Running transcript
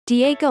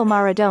Diego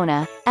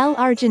Maradona, el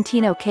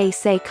argentino que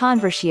se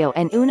convirtió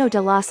en uno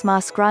de los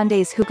más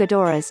grandes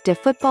jugadores de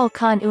fútbol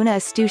con una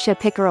astucia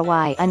pícara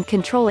y un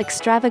control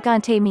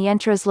extravagante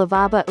mientras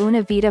llevaba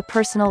una vida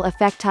personal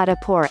afectada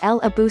por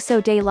el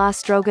abuso de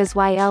las drogas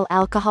y el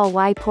alcohol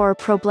y por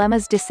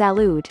problemas de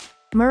salud.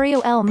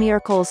 Murió el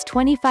miércoles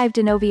 25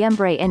 de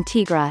noviembre en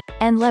Tigre,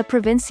 en la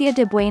provincia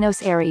de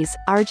Buenos Aires,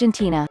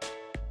 Argentina.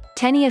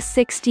 Tenía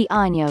 60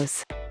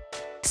 años.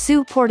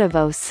 Su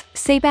portavoz,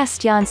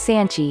 Sebastián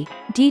Sanchi,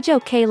 dijo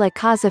que la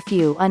causa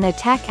fue un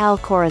ataque al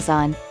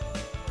corazón.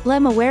 La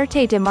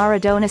muerte de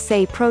Maradona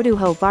se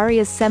produjo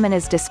varias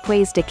semanas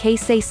después de que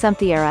se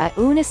sometiera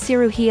una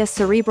cirugía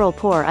cerebral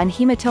por un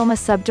hematoma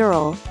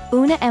subdural,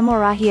 una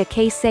hemorragia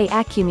que se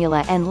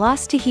acumula en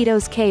los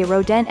tejidos que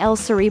rodean el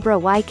cerebro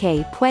y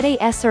que puede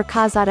ser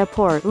causada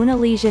por una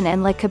lesión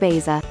en la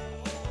cabeza.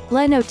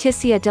 La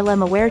noticia de la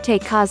muerte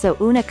causó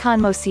una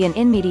conmoción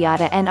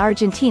inmediata en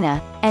Argentina,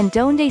 en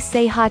donde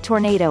se ha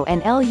tornado en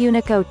el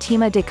único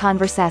tema de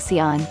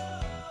conversación.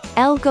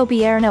 El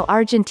gobierno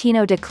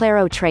argentino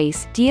declaró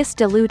 3 días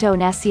de luto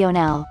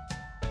nacional.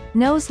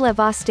 Nos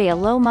levaste a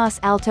lo más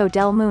alto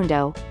del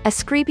mundo,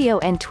 escribió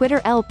en Twitter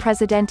el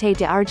presidente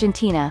de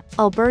Argentina,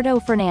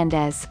 Alberto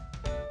Fernández.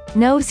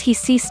 Nos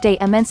hiciste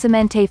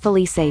inmensamente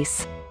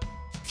felices.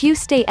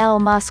 Fuiste el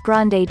más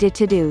grande de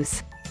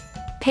todos.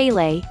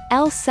 Pelé,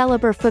 el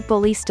célebre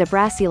futbolista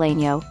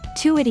brasileño,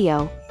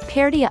 tuiteó,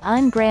 perdió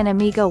un gran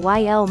amigo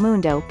y el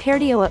mundo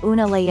perdió a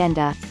una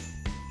leyenda.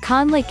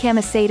 Con la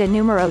camiseta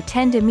número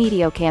 10 de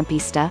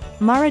mediocampista,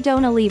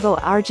 Maradona llevó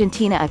a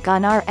Argentina a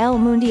ganar el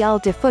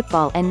Mundial de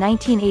Fútbol en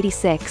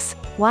 1986,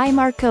 y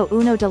marcó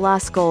uno de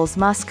los goles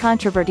más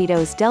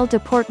controvertidos del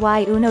deporte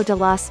y uno de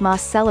los más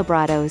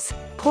celebrados,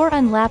 por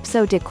un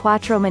lapso de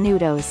 4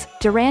 minutos,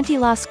 durante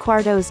los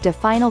cuartos de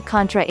final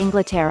contra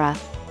Inglaterra.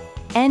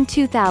 En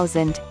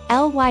 2000,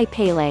 el y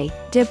Pelé,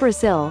 de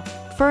Brasil,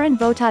 fueron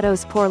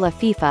votados por la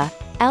FIFA,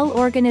 el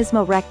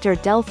organismo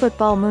rector del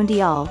fútbol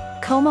mundial,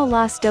 como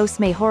los dos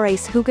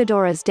mejores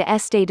jugadores de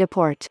este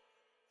deporte.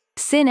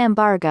 Sin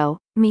embargo,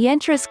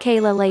 mientras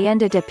que la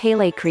leyenda de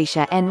Pelé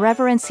crecía en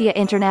reverencia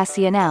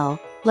internacional,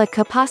 la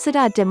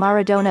capacidad de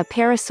Maradona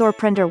para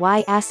sorprender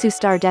y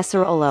asustar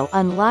desarrolló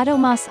un lado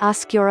más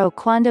oscuro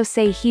cuando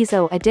se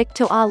hizo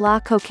adicto a la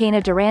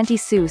cocaína durante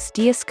sus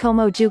días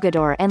como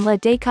jugador en la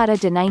década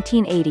de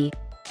 1980.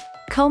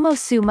 Como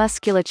su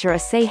musculatura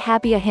se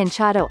había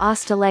hinchado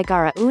hasta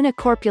llegar a una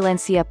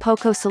corpulencia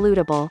poco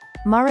saludable,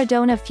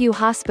 Maradona fue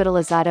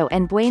hospitalizado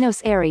en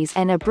Buenos Aires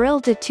en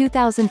abril de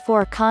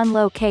 2004 con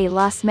lo que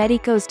los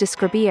médicos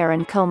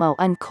describieron como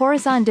un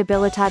corazón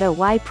debilitado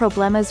y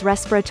problemas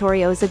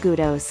respiratorios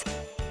agudos.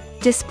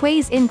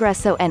 Después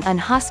ingresó en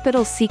un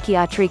hospital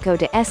psiquiátrico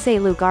de ese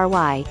lugar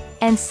y,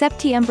 en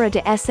septiembre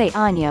de ese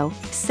año,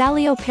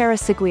 salió para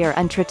seguir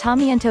un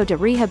tratamiento de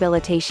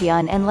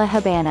rehabilitación en La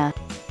Habana.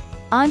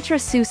 Entre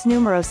sus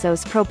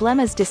numerosos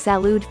problemas de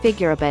salud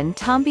figuraban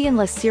también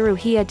la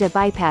cirugía de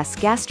bypass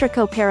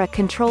gástrico para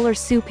controlar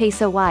su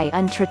peso y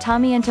un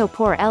tratamiento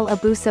por el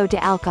abuso de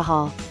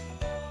alcohol.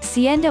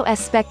 Siendo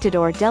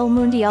espectador del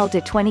Mundial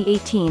de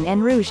 2018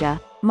 en Rusia,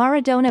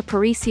 Maradona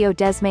pareció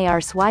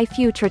desmayarse y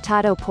fue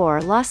tratado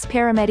por los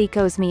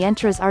paramédicos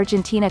mientras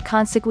Argentina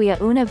conseguía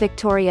una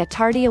victoria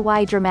tardía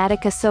y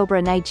dramática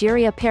sobre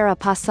Nigeria para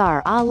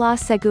pasar a la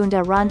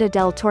segunda ronda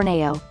del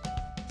torneo.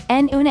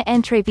 En una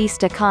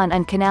entrevista con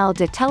un canal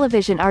de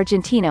televisión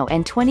argentino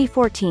en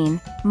 2014,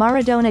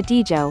 Maradona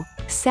dijo,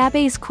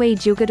 "Sabes que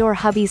jugador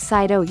habéis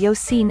sido yo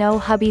si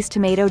no habéis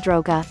tomado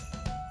droga?"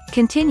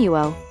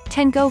 Continuó,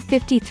 "Tengo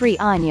 53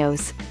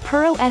 años,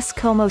 pero es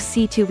como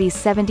si tuviese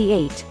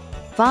 78.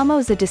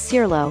 Vamos a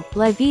decirlo,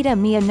 la vida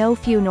mía no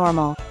fue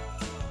normal.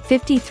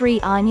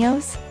 53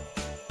 años?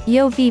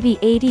 Yo viví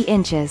 80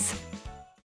 inches.